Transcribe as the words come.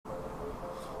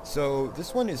So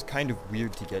this one is kind of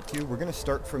weird to get to. We're going to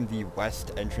start from the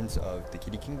west entrance of the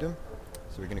Kitty Kingdom.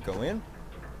 So we're going to go in.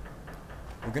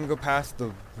 We're going to go past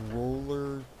the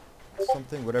roller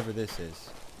something, whatever this is.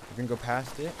 We're going to go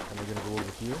past it, and we're going to go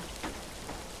over here.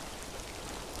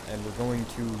 And we're going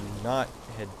to not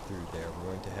head through there.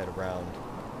 We're going to head around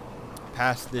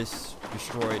past this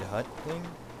destroyed hut thing.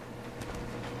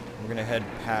 We're going to head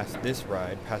past this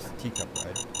ride, past the teacup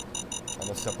ride.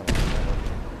 Almost up on the panel.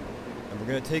 And we're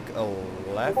going to take a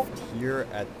left here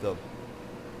at the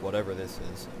whatever this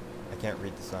is. I can't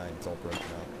read the sign. It's all broken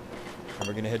out. And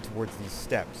we're going to head towards these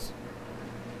steps.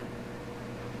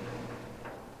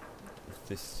 If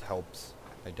this helps.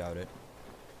 I doubt it.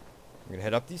 We're going to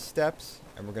head up these steps,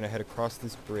 and we're going to head across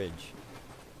this bridge.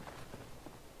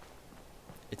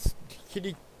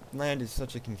 Kitty Land is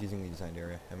such a confusingly designed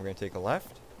area. And we're going to take a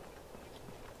left.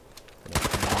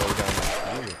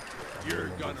 You're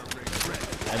gonna regret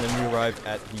it. And then we arrive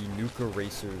at the Nuka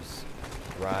Racers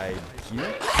ride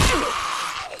here.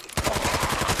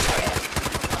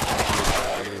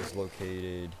 It is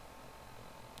located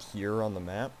here on the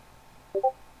map.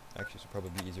 Actually, this would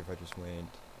probably be easier if I just went.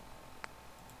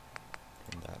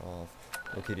 Turn that off.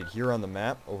 Located here on the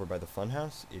map, over by the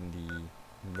funhouse, in the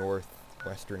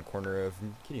northwestern corner of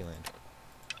Kittyland.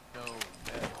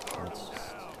 It's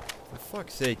just, for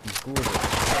fuck's sake, these ghouls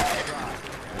are...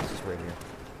 It's just right here.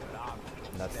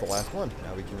 And that's the last one.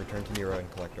 Now we can return to Nero and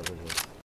collect our rewards.